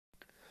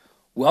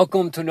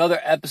Welcome to another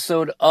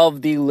episode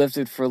of the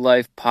Lifted for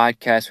Life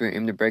podcast. We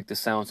aim to break the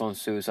silence on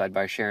suicide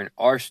by sharing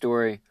our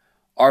story,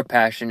 our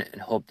passion,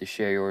 and hope to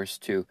share yours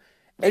too.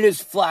 It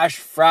is Flash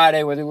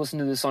Friday, whether you listen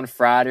to this on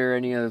Friday or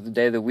any other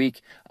day of the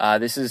week.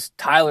 This is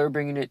Tyler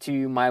bringing it to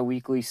you, my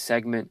weekly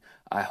segment.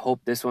 I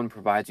hope this one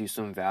provides you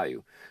some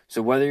value.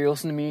 So whether you're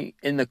listening to me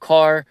in the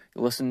car,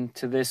 you listen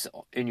to this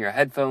in your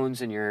headphones,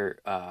 in your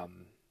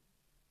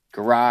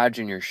garage,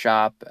 in your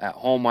shop, at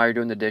home while you're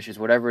doing the dishes,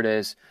 whatever it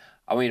is,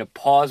 I want you to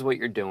pause what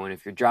you're doing.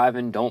 If you're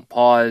driving, don't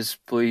pause.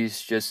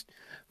 Please just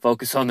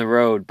focus on the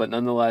road. But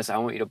nonetheless, I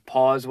want you to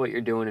pause what you're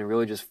doing and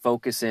really just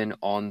focus in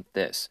on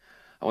this.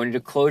 I want you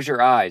to close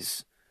your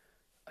eyes.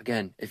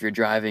 Again, if you're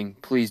driving,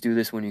 please do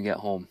this when you get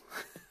home.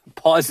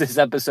 Pause this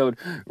episode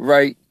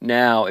right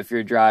now if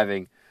you're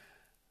driving.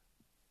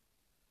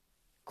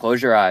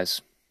 Close your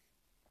eyes.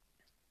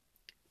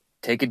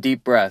 Take a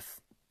deep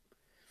breath.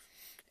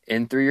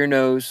 In through your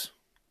nose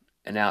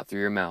and out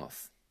through your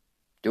mouth.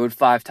 Do it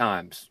 5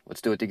 times. Let's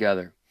do it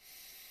together.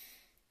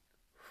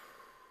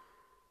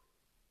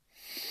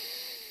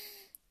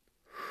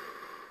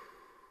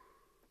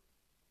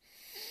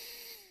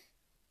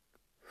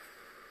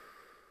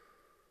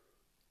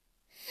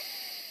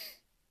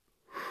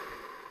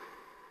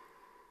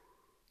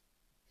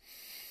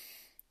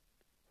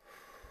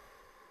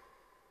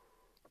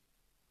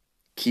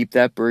 Keep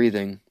that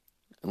breathing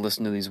and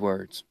listen to these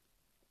words.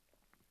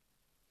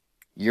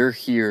 You're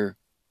here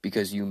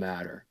because you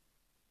matter.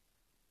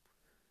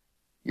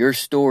 Your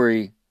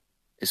story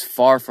is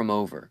far from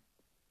over.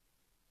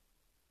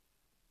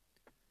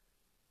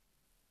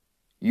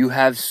 You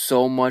have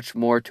so much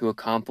more to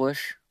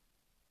accomplish.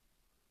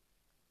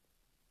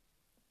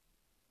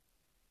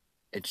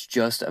 It's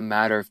just a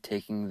matter of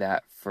taking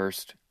that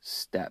first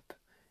step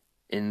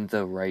in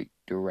the right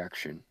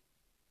direction.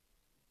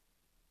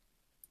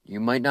 You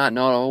might not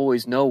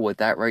always know what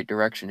that right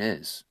direction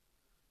is.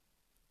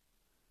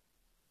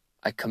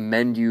 I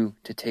commend you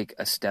to take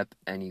a step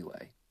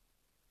anyway.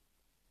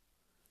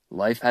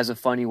 Life has a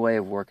funny way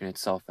of working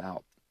itself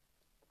out.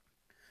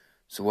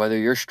 So whether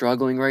you're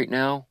struggling right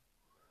now,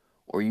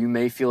 or you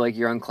may feel like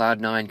you're on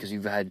cloud 9 because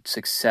you've had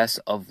success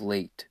of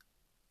late,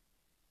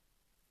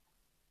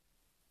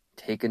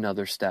 take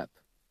another step.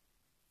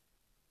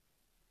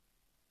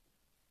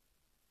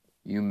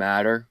 You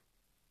matter.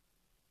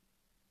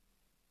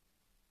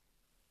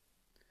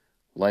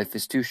 Life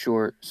is too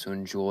short, so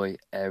enjoy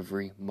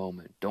every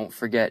moment. Don't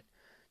forget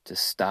to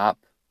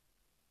stop,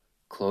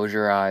 close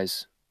your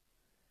eyes,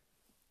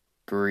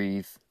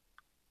 breathe,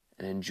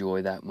 and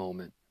enjoy that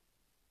moment.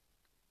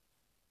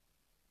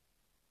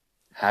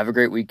 Have a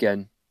great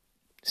weekend.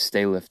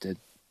 Stay lifted.